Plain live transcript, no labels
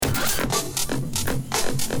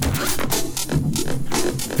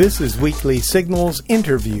This is Weekly Signals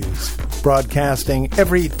Interviews, broadcasting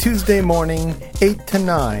every Tuesday morning, 8 to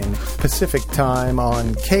 9 Pacific Time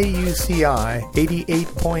on KUCI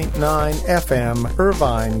 88.9 FM,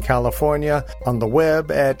 Irvine, California, on the web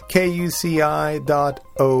at kuci.org.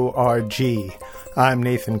 I'm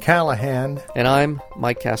Nathan Callahan. And I'm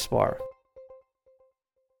Mike Kaspar.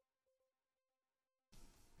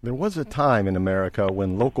 There was a time in America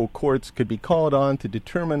when local courts could be called on to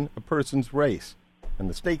determine a person's race, and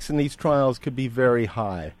the stakes in these trials could be very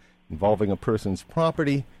high, involving a person's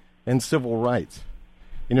property and civil rights.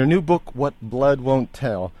 In her new book, What Blood Won't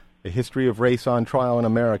Tell, The History of Race on Trial in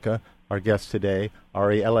America, our guest today,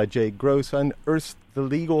 Ariella J. Gross, unearths the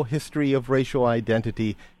legal history of racial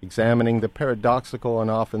identity, examining the paradoxical and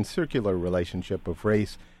often circular relationship of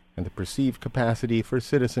race and the perceived capacity for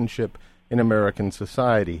citizenship in American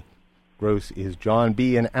society. Gross is John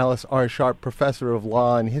B. and Alice R. Sharp Professor of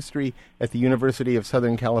Law and History at the University of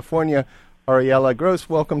Southern California. Ariella Gross,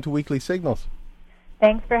 welcome to Weekly Signals.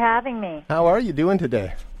 Thanks for having me. How are you doing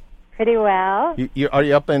today? Pretty well. Are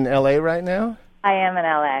you up in L.A. right now? I am in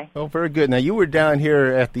L.A. Oh, very good. Now, you were down here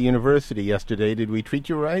at the university yesterday. Did we treat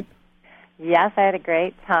you right? Yes, I had a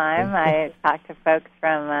great time. I talked to folks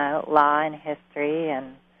from law and history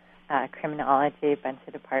and criminology, a bunch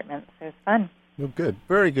of departments. It was fun. Well, good.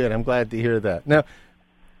 Very good. I'm glad to hear that. Now,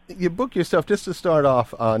 you book yourself, just to start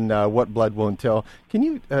off on What Blood Won't Tell, can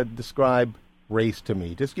you describe race to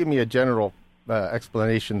me? Just give me a general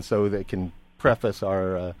explanation so that can preface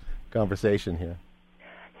our conversation here.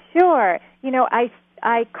 Sure. You know, I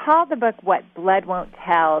call the book What Blood Won't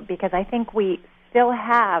Tell because I think we still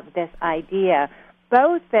have this idea,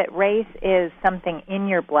 both that race is something in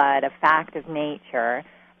your blood, a fact of nature,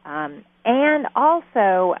 and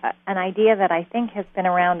also an idea that I think has been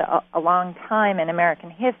around a long time in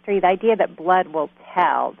American history, the idea that blood will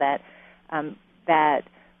tell, that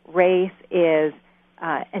race is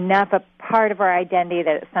enough a part of our identity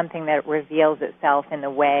that it's something that reveals itself in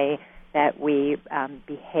the way that we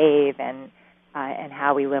behave and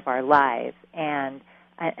how we live our lives. And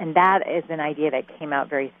that is an idea that came out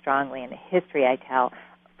very strongly in the history I tell.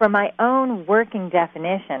 For my own working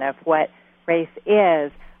definition of what race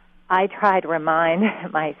is, I try to remind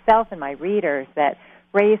myself and my readers that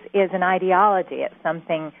race is an ideology. It's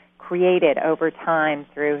something created over time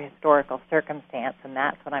through historical circumstance, and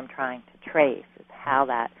that's what I'm trying to trace, is how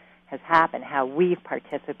that has happened, how we've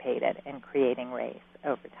participated in creating race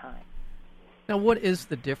over time. Now, what is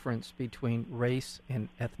the difference between race and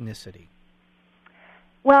ethnicity?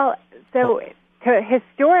 Well, so to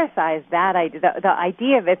historicize that idea, the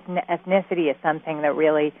idea of ethnicity is something that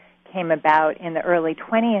really came about in the early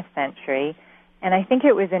 20th century, and I think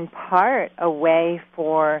it was in part a way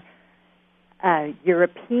for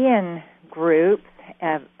European groups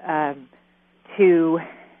to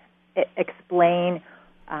explain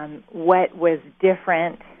what was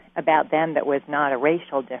different about them that was not a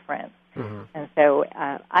racial difference. Mm-hmm. And so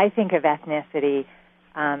I think of ethnicity.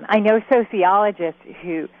 I know sociologists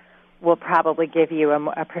who will probably give you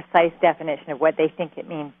a precise definition of what they think it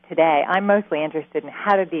means today. I'm mostly interested in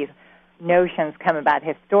how did these notions come about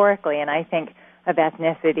historically, and I think of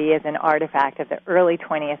ethnicity as an artifact of the early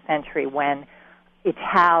 20th century when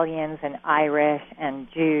Italians and Irish and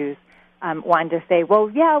Jews wanted to say, well,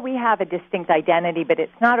 yeah, we have a distinct identity, but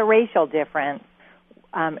it's not a racial difference.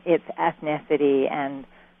 It's ethnicity, and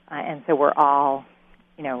so we're all,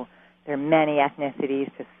 there are many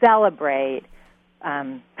ethnicities to celebrate,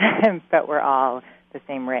 but we're all the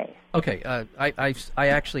same race. Okay, I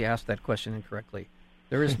actually asked that question incorrectly.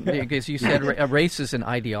 There is, because you said race is an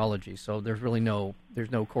ideology, so there's really no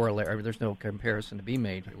corollary, there's no comparison to be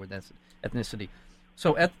made here with ethnicity.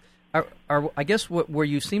 So I guess where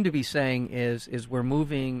you seem to be saying is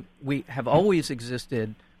we have always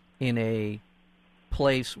existed in a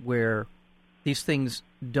place where these things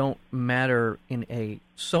don't matter in a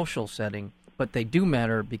social setting, but they do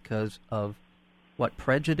matter because of what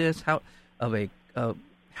prejudice? How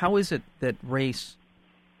is it that race?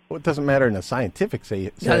 Well, it doesn't matter in a scientific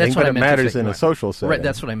setting, that's but it matters in a social setting. Right,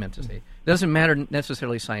 that's what I meant to say. It doesn't matter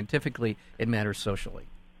necessarily scientifically; it matters socially.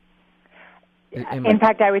 In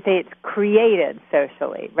fact, I would say it's created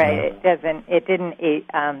socially. Right? It didn't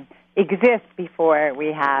exist before we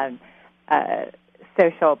had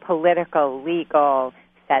social, political, legal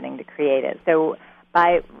setting to create it. So,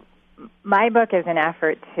 my book is an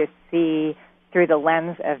effort to see through the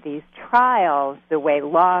lens of these trials the way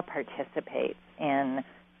law participates in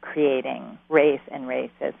creating race and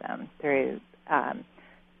racism. Through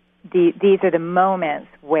these are the moments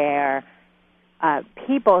where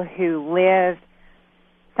people who lived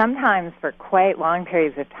sometimes for quite long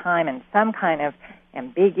periods of time in some kind of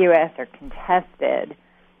ambiguous or contested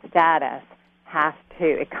status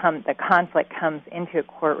the conflict comes into a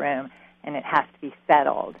courtroom and it has to be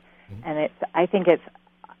settled. Mm-hmm. And I think it's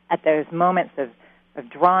at those moments of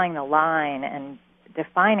drawing the line and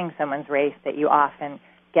defining someone's race that you often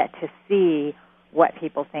get to see what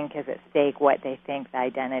people think is at stake, what they think the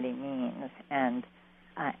identity means, and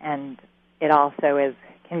it also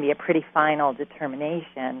can be a pretty final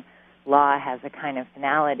determination. Law has a kind of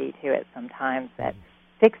finality to it sometimes that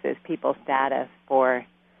fixes people's status for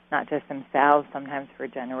not just themselves, sometimes for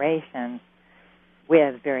generations,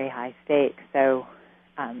 with very high stakes. So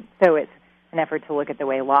it's an effort to look at the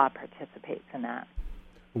way law participates in that.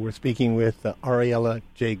 We're speaking with Ariella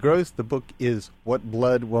J. Gross. The book is What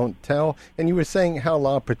Blood Won't Tell. And you were saying how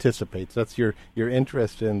law participates. That's your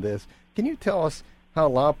interest in this. Can you tell us how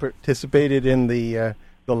law participated in the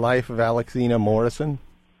life of Alexina Morrison?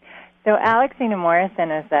 So Alexina Morrison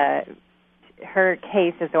her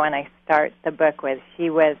case is the one I start the book with.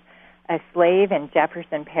 She was a slave in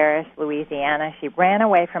Jefferson Parish, Louisiana. She ran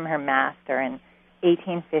away from her master in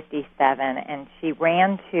 1857, and she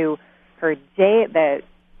ran to the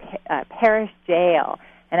parish jail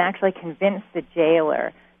and actually convinced the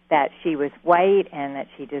jailer that she was white and that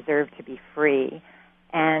she deserved to be free.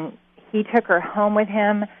 And he took her home with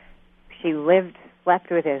him. She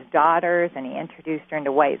slept with his daughters, and he introduced her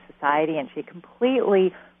into white society, and she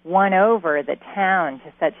completely won over the town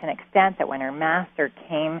to such an extent that when her master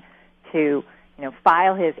came to,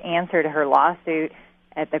 file his answer to her lawsuit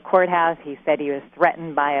at the courthouse, he said he was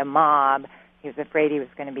threatened by a mob. He was afraid he was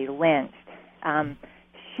going to be lynched.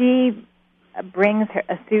 She brings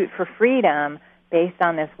a suit for freedom based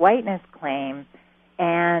on this whiteness claim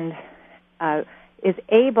and is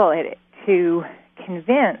able to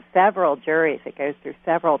convince several juries, it goes through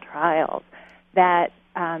several trials, that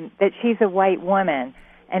she's a white woman.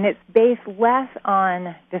 And it's based less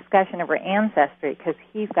on discussion of her ancestry, because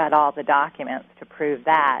he's got all the documents to prove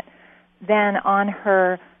that, than on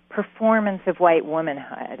her performance of white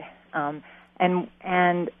womanhood.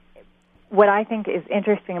 And what I think is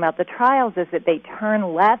interesting about the trials is that they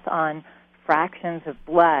turn less on fractions of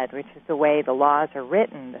blood, which is the way the laws are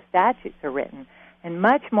written, the statutes are written, and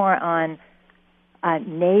much more on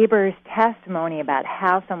neighbors' testimony about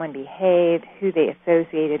how someone behaved, who they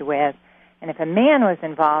associated with. And if a man was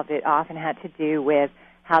involved, it often had to do with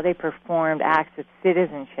how they performed acts of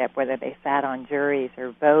citizenship, whether they sat on juries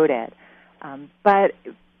or voted. But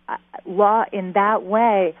law, in that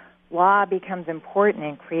way, law becomes important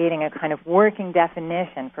in creating a kind of working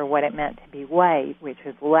definition for what it meant to be white, which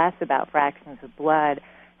was less about fractions of blood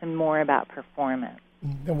and more about performance.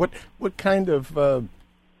 And what kind of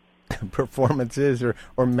performances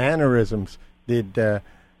or mannerisms did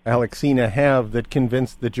Alexina have that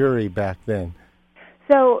convinced the jury back then?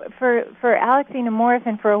 So for Alexina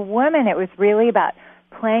Morrison, for a woman, it was really about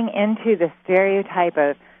playing into the stereotype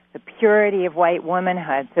of the purity of white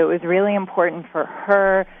womanhood. So it was really important for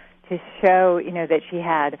her to show, that she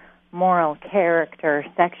had moral character,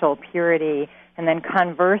 sexual purity, and then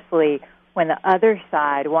conversely, when the other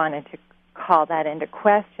side wanted to call that into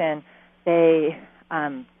question, they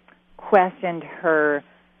questioned her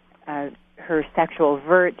sexual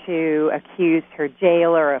virtue, accused her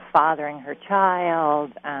jailer of fathering her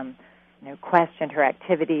child, questioned her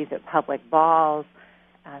activities at public balls.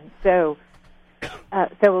 So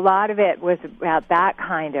a lot of it was about that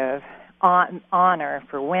kind of honor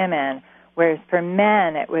for women, whereas for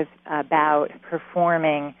men it was about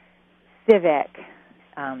performing civic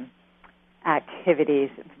activities,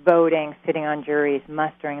 voting, sitting on juries,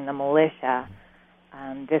 mustering the militia,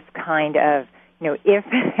 this kind of, if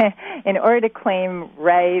in order to claim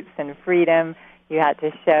rights and freedom, you had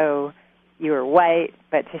to show you were white,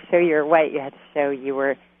 but to show you were white, you had to show you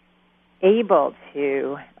were able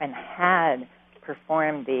to and had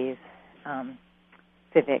performed these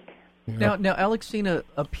civic. Now, Alexina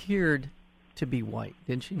appeared to be white,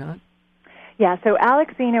 did she not? Yeah, so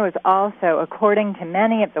Alexina was also, according to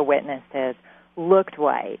many of the witnesses, looked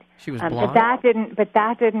white. She was blonde. But that didn't,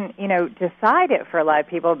 decide it for a lot of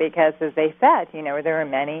people, because, as they said, there were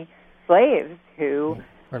many slaves who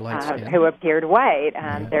appeared white.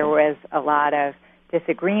 There was a lot of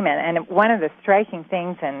disagreement, and one of the striking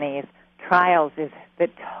things in these trials is the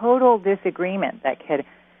total disagreement that could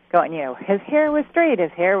go on. His hair was straight,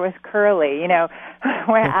 his hair was curly.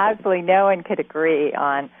 Where absolutely no one could agree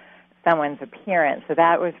on someone's appearance. So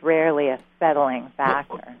that was rarely a settling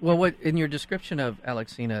factor. Well, what in your description of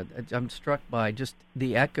Alexina, I'm struck by just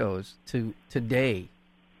the echoes to today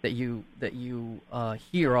that you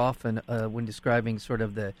hear often when describing sort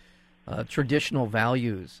of the traditional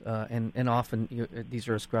values, and often these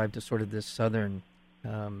are ascribed to sort of this Southern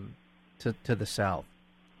to the South,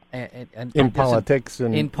 and in politics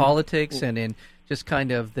and in just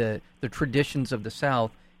kind of the traditions of the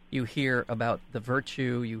South. You hear about the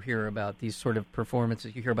virtue, you hear about these sort of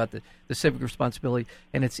performances, you hear about the civic responsibility,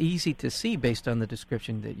 and it's easy to see based on the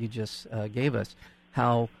description that you just gave us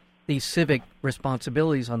how these civic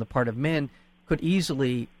responsibilities on the part of men could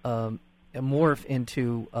easily morph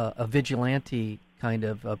into a vigilante kind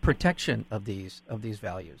of protection of these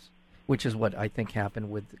values, which is what I think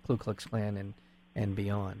happened with the Ku Klux Klan and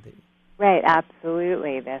beyond. Right,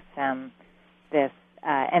 absolutely.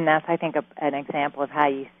 And that's, I think, an example of how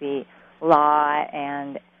you see law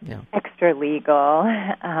and extra-legal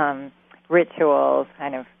rituals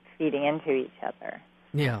kind of feeding into each other.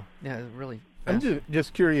 Yeah, really. I'm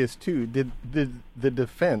just curious, too, did the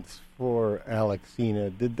defense for Alexina,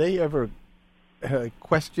 did they ever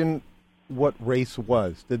question what race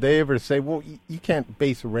was? Did they ever say, well, you can't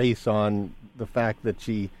base race on the fact that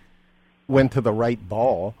she went to the right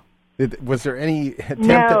ball? Was there any attempt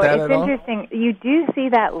at that at all? No, it's interesting. You do see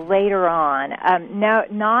that later on. No,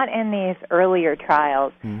 not in these earlier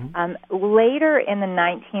trials. Mm-hmm. Later in the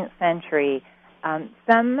 19th century,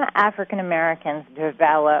 some African Americans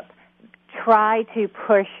try to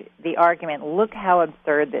push the argument. Look how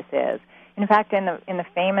absurd this is. In fact, in the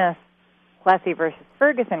famous Plessy versus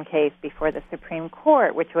Ferguson case before the Supreme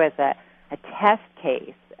Court, which was a test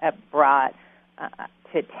case brought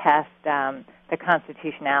to test the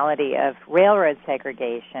constitutionality of railroad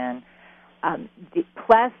segregation,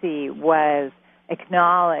 Plessy was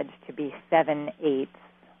acknowledged to be 7/8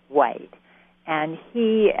 white. And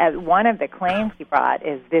one of the claims he brought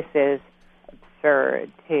is, this is absurd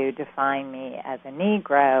to define me as a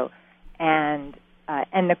Negro. And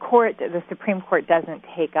the Supreme Court doesn't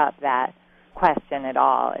take up that question at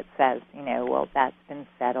all. It says, well, that's been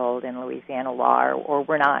settled in Louisiana law, or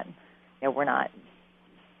we're not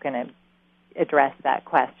going to address that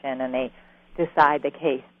question, and they decide the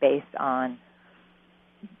case based on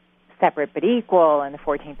separate but equal and the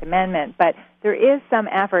 14th Amendment. But there is some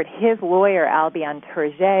effort. His lawyer, Albion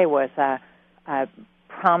Tourget, was a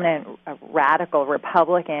prominent radical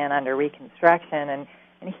Republican under Reconstruction,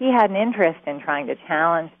 and he had an interest in trying to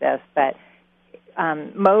challenge this, but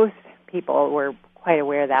most people were quite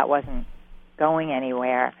aware that wasn't going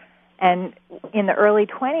anywhere. And in the early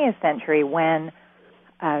 20th century, when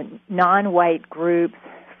non-white groups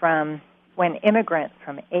when immigrants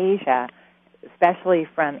from Asia, especially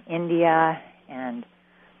from India and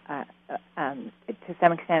to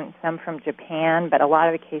some extent some from Japan, but a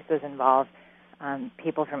lot of the cases involve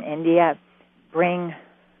people from India, bring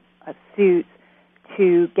suits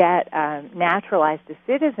to get naturalized to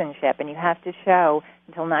citizenship, and you have to show,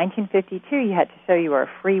 until 1952, you had to show you were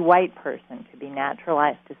a free white person to be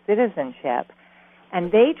naturalized to citizenship. And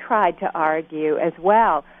they tried to argue as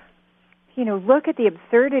well, look at the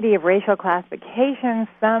absurdity of racial classifications.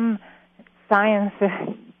 Some science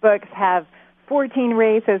books have 14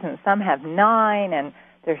 races and some have 9, and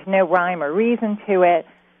there's no rhyme or reason to it.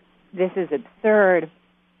 This is absurd.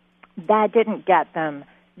 That didn't get them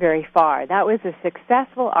very far. That was a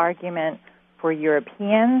successful argument for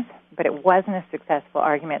Europeans, but it wasn't a successful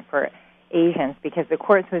argument for Asians, because the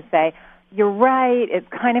courts would say, you're right, it's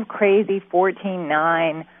kind of crazy, 14,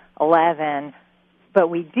 9, 11, but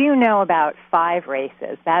we do know about 5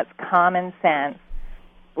 races. That's common sense,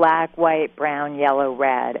 black, white, brown, yellow,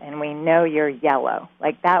 red, and we know you're yellow.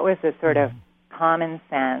 Like, that was a sort of common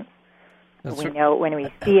sense. We know when we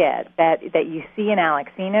see it. That you see in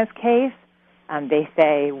Alexina's case, they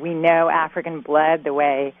say, we know African blood the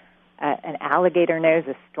way an alligator knows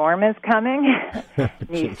a storm is coming. And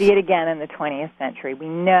you see it again in the 20th century. We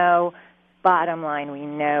know, bottom line, we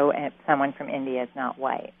know someone from India is not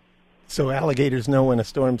white. So alligators know when a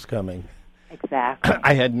storm's coming. Exactly.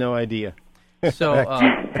 I had no idea. So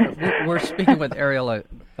we're speaking with Ariella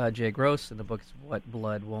J. Gross in the book What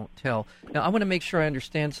Blood Won't Tell. Now, I want to make sure I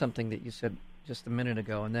understand something that you said just a minute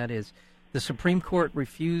ago, and that is the Supreme Court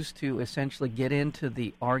refused to essentially get into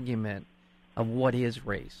the argument of what is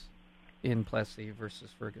race in Plessy versus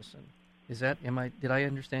Ferguson. Is that? Did I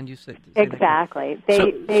understand you say exactly?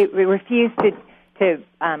 They refused to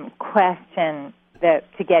question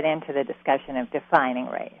to get into the discussion of defining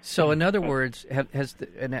race. So, in other words,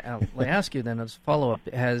 and I'll ask you then as a follow-up,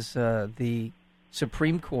 has the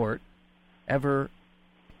Supreme Court ever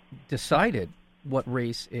decided what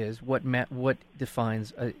race is, what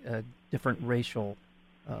defines a different racial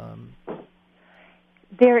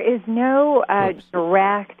There is no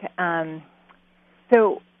direct...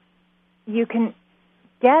 so you can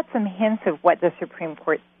get some hints of what the Supreme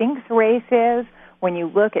Court thinks race is when you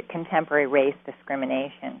look at contemporary race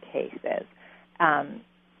discrimination cases.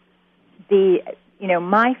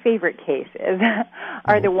 my favorite cases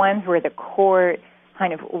are the ones where the court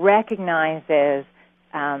kind of recognizes,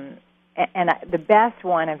 the best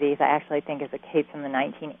one of these I actually think is a case from the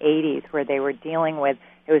 1980s where they were dealing with,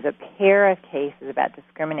 it was a pair of cases about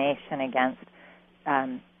discrimination against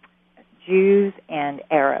Jews and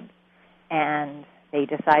Arabs. And they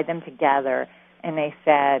decide them together, and they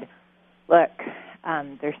said, look,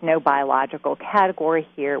 there's no biological category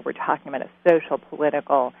here. We're talking about a social,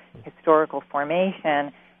 political, historical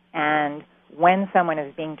formation, and when someone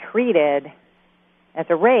is being treated as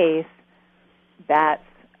a race, that's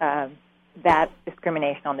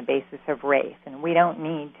discrimination on the basis of race. And we don't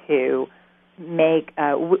need to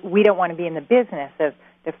we don't want to be in the business of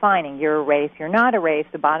defining you're a race, you're not a race.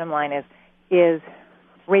 The bottom line is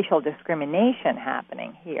racial discrimination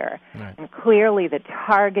happening here. Right. And clearly the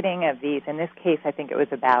targeting of these, in this case I think it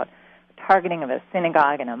was about targeting of a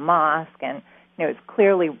synagogue and a mosque, and it's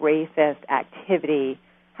clearly racist activity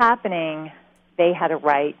happening. They had a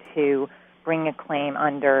right to bring a claim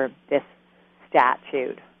under this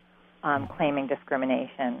statute claiming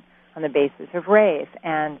discrimination on the basis of race.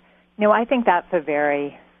 And I think that's a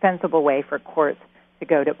very sensible way for courts to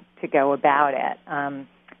go about it.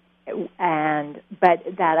 But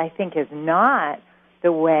that I think is not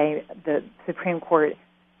the way the Supreme Court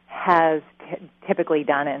has typically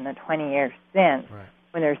done it in the 20 years since, right,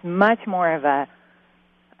 when there's much more of a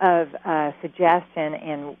suggestion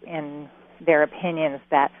in their opinions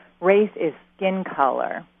that race is skin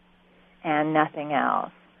color and nothing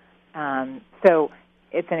else. So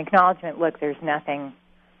it's an acknowledgement, look, there's nothing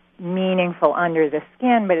meaningful under the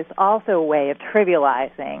skin, but it's also a way of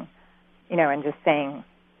trivializing, and just saying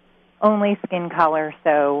only skin color,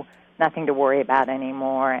 so nothing to worry about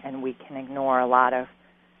anymore, and we can ignore a lot of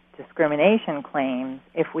discrimination claims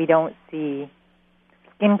if we don't see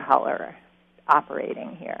skin color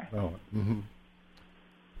operating here. Oh. Mm-hmm.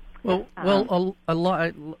 Well, a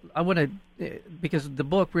lot. I want to, because the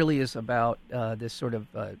book really is about this sort of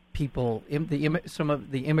people, some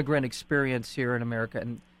of the immigrant experience here in America,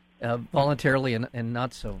 and voluntarily and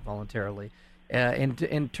not so voluntarily,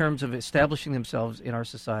 in terms of establishing themselves in our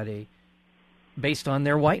society based on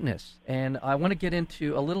their whiteness. And I want to get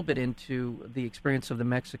a little bit into the experience of the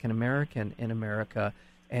Mexican American in America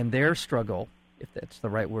and their struggle, if that's the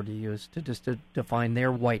right word to use, to define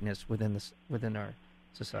their whiteness within our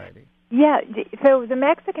society. Yeah, so the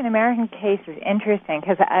Mexican American case is interesting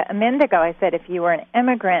because a minute ago I said if you were an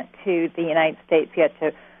immigrant to the United States,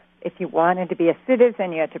 if you wanted to be a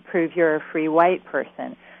citizen, you had to prove you're a free white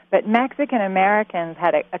person. But Mexican Americans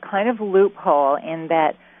had a kind of loophole in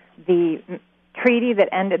that the treaty that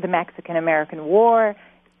ended the Mexican American War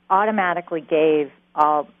automatically gave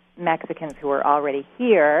all Mexicans who were already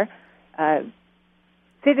here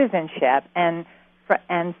citizenship, and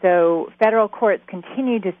so federal courts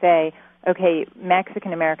continued to say, okay,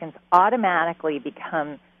 Mexican Americans automatically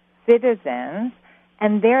become citizens,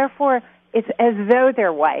 and therefore it's as though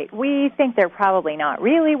they're white. We think they're probably not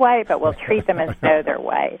really white, but we'll treat them as though they're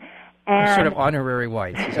white. And sort of honorary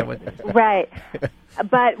whites, is that what? Right.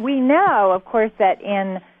 But we know, of course, that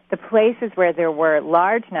in the places where there were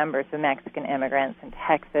large numbers of Mexican immigrants in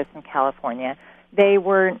Texas and California, they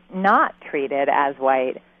were not treated as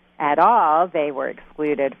white at all. They were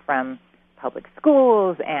excluded from public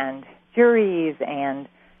schools and juries and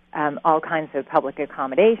all kinds of public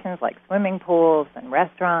accommodations like swimming pools and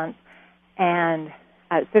restaurants. And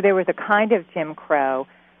so there was a kind of Jim Crow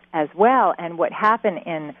as well. And what happened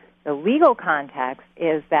in the legal context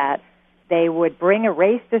is that they would bring a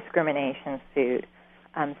race discrimination suit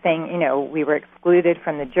saying, we were excluded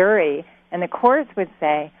from the jury, and the courts would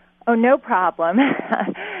say, oh, no problem.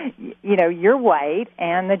 You're white,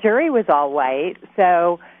 and the jury was all white,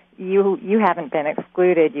 so you haven't been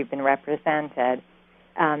excluded, you've been represented.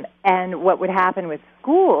 And what would happen with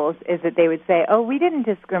schools is that they would say, oh, we didn't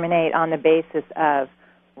discriminate on the basis of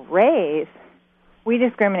race. We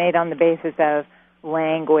discriminate on the basis of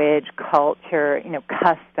language, culture,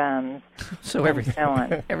 customs, so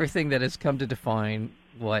everything that has come to define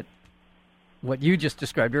what you just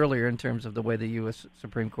described earlier in terms of the way the U.S.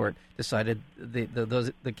 Supreme Court decided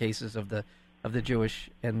the cases of the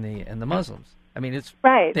Jewish and the Muslims. I mean, it's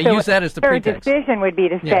right. They use that as the pretext. Their decision would be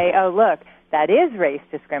to say, "Oh, look, that is race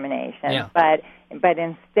discrimination." Yeah. But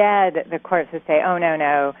instead, the courts would say, "Oh,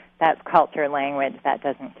 no, that's culture, language. That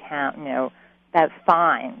doesn't count. That's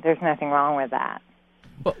fine. There's nothing wrong with that."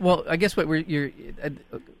 Well, I guess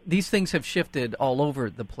these things have shifted all over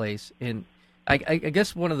the place. I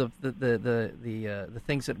guess one of the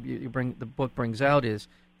things that the book brings out is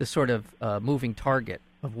the sort of moving target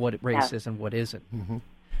of what race is and what isn't. Mm-hmm.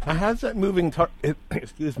 How does that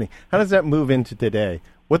excuse me? How does that move into today?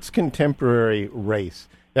 What's contemporary race?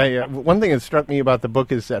 One thing that struck me about the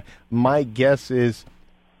book is that my guess is,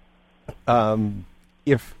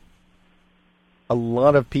 if a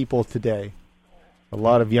lot of people today, a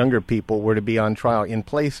lot of younger people, were to be on trial in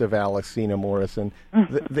place of Alexina Morrison,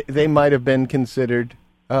 they might have been considered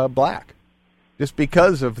black, just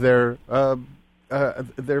because of their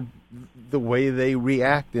the way they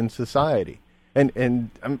react in society. And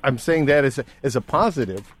I'm saying that as a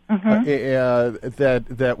positive,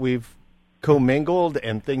 that we've commingled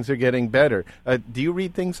and things are getting better. Do you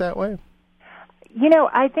read things that way? You know,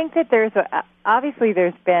 I think that obviously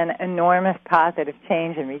there's been enormous positive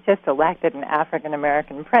change, and we just elected an African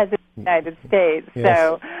American president of the United States.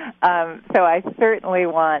 Yes. So I certainly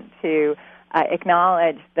want to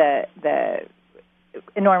acknowledge the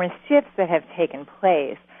enormous shifts that have taken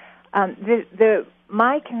place.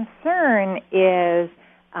 My concern is,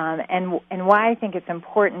 and why I think it's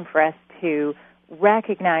important for us to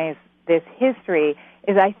recognize this history,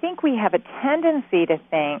 is I think we have a tendency to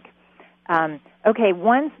think, okay,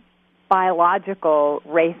 once biological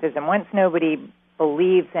racism, once nobody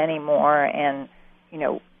believes anymore, and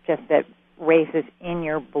just that race is in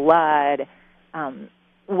your blood,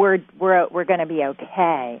 we're going to be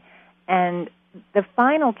okay. And the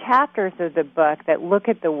final chapters of the book that look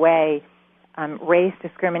at the way race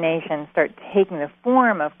discrimination start taking the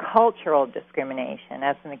form of cultural discrimination,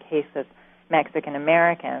 as in the case of Mexican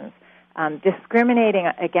Americans, discriminating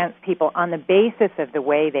against people on the basis of the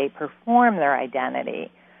way they perform their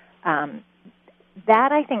identity.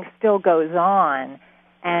 That, I think, still goes on,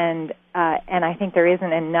 and I think there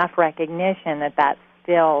isn't enough recognition that that's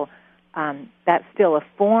still a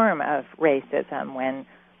form of racism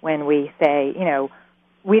when we say,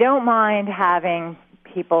 we don't mind having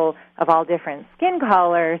people of all different skin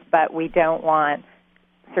colors, but we don't want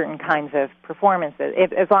certain kinds of performances,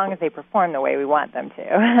 as long as they perform the way we want them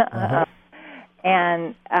to.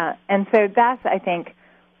 And so that's, I think,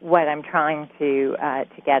 what I'm trying to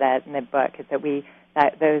get at in the book, is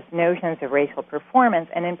that those notions of racial performance,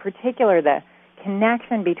 and in particular the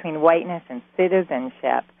connection between whiteness and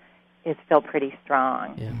citizenship, is still pretty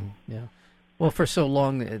strong. Yeah. Well, for so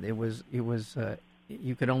long it was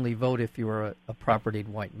you could only vote if you were a propertied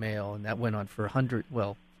white male, and that went on for hundreds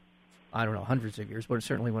of years, but it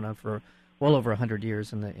certainly went on for well over 100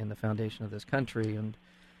 years in the foundation of this country. And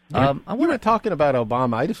we were talking about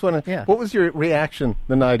Obama. I just want to. Yeah. What was your reaction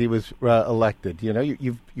the night he was elected?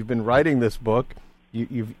 You've been writing this book.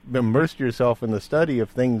 You've immersed yourself in the study of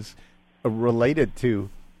things related to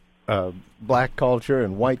black culture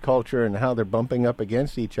and white culture and how they're bumping up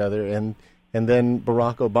against each other. And then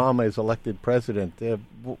Barack Obama is elected president.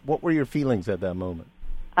 What were your feelings at that moment?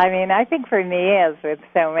 I mean, I think for me, as with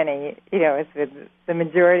so many, as with the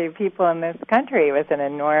majority of people in this country, it was an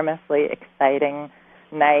enormously exciting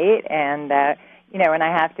night. And, and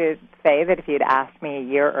I have to say that if you'd asked me a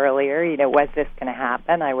year earlier, was this going to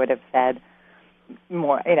happen, I would have said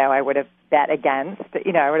more, I would have bet against,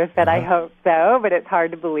 I would have said, I hope so, but it's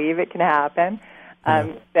hard to believe it can happen.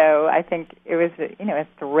 So I think it was, a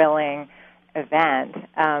thrilling event.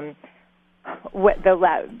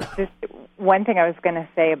 Just one thing I was going to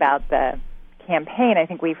say about the campaign, I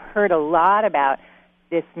think we've heard a lot about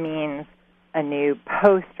this means a new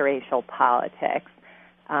post-racial politics.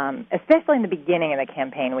 Especially in the beginning of the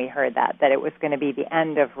campaign, we heard that it was going to be the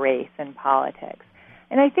end of race in politics.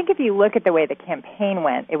 And I think if you look at the way the campaign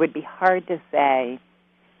went, it would be hard to say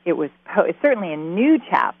it was it's certainly a new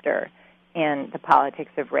chapter in the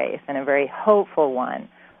politics of race, and a very hopeful one.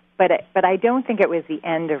 But I don't think it was the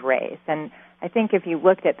end of race. And I think if you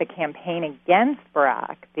looked at the campaign against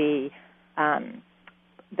Barack, the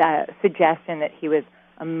suggestion that he was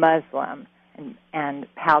a Muslim and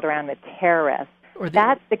palled around with terrorists,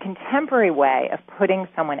 that's the contemporary way of putting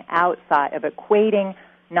someone outside, of equating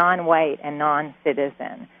non-white and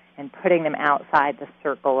non-citizen, and putting them outside the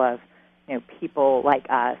circle of people like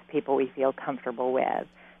us, people we feel comfortable with,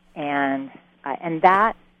 and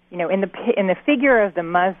that. In the figure of the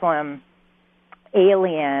Muslim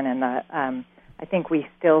alien, and I think we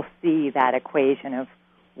still see that equation of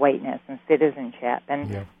whiteness and citizenship.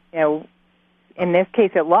 And in this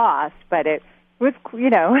case, it lost, but it was,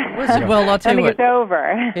 well, I'll tell you what, it's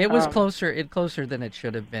over. It was closer than it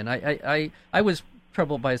should have been. I was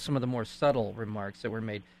troubled by some of the more subtle remarks that were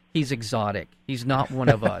made. He's exotic. He's not one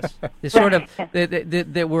of us. It's sort of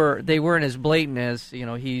they weren't as blatant as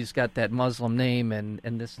he's got that Muslim name and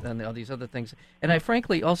this and all these other things. And I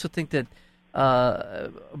frankly also think that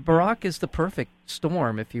Barack is the perfect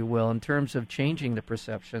storm, if you will, in terms of changing the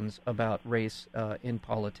perceptions about race in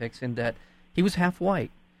politics. In that he was half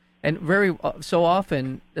white. And very so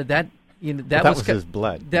often that that was his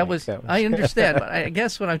blood. That was I understand. But I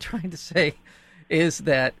guess what I'm trying to say is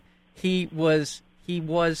that he was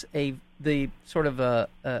the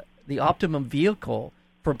optimum vehicle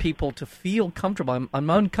for people to feel comfortable. I'm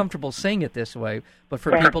uncomfortable saying it this way, but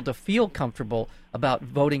for people to feel comfortable about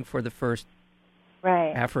voting for the first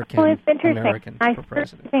African American for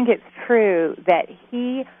president. I think it's true that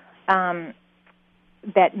he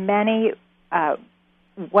that many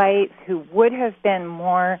whites who would have been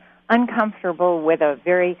more uncomfortable with a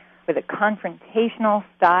confrontational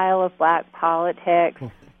style of black politics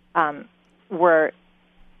were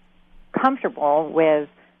comfortable with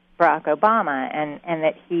Barack Obama, and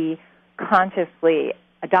that he consciously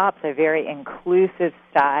adopts a very inclusive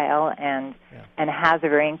style and has a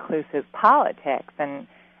very inclusive politics, and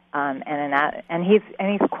he's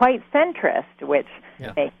quite centrist, which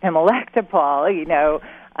makes him electable. You know,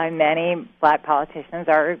 many black politicians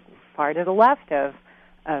are far to the left of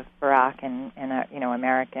Barack and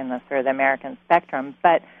American, the sort of the American spectrum.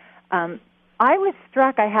 But I was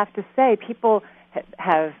struck. I have to say, people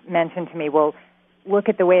have mentioned to me, well, look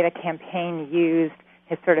at the way the campaign used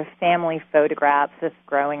his sort of family photographs of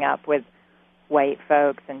growing up with white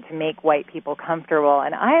folks and to make white people comfortable.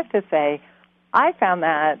 And I have to say, I found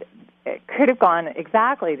that it could have gone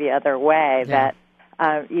exactly the other way, that,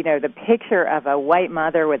 the picture of a white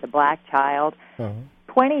mother with a black child,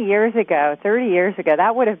 20 years ago, 30 years ago,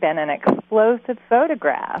 that would have been an explosive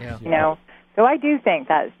photograph, So I do think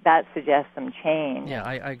that suggests some change. Yeah,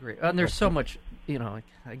 I agree. And there's so much,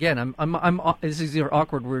 again, these are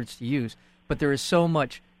awkward words to use, but there is so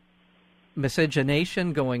much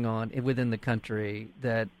miscegenation going on within the country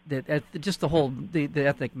that just the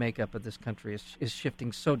ethnic makeup of this country is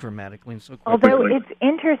shifting so dramatically and so quickly. Although it's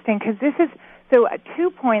interesting because this is so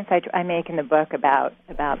 2 points I make in the book about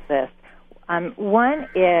this. One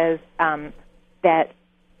is that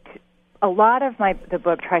a lot of the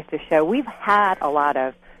book tries to show we've had a lot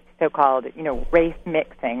of so-called, race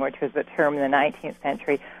mixing, which was a term in the 19th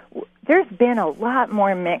century. There's been a lot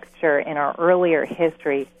more mixture in our earlier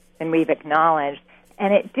history than we've acknowledged,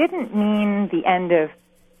 and it didn't mean the end of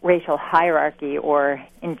racial hierarchy or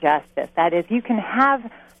injustice. That is, you can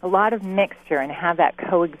have a lot of mixture and have that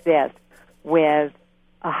coexist with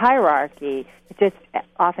a hierarchy. It just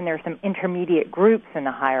often there are some intermediate groups in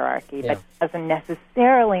the hierarchy, but it doesn't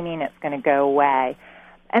necessarily mean it's going to go away.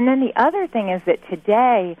 And then the other thing is that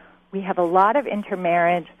today we have a lot of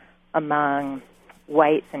intermarriage among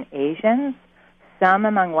whites and Asians, some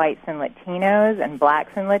among whites and Latinos and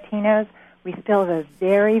blacks and Latinos. We still have a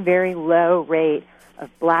very, very low rate of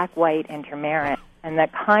black-white intermarriage. And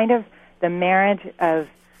the marriage of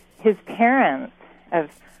his parents, of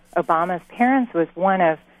Obama's parents, was one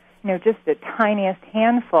of, just the tiniest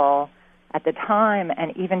handful at the time,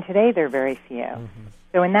 and even today there are very few. Mm-hmm.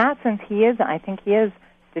 So in that sense, I think he is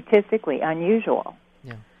statistically unusual.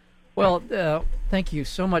 Yeah. Well, thank you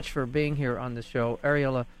so much for being here on the show.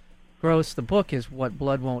 Ariela Gross, the book is What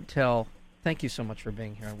Blood Won't Tell. Thank you so much for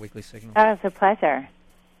being here on Weekly Signals. Oh, it's a pleasure.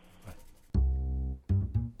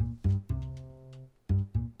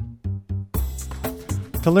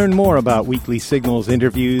 To learn more about Weekly Signals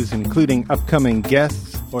interviews, including upcoming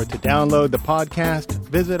guests, or to download the podcast,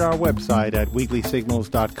 visit our website at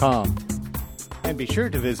weeklysignals.com. And be sure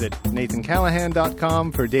to visit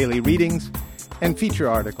nathancallahan.com for daily readings and feature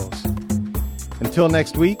articles. Until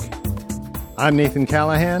next week, I'm Nathan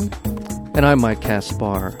Callahan. And I'm Mike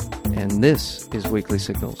Kaspar, and this is Weekly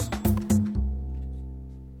Signals.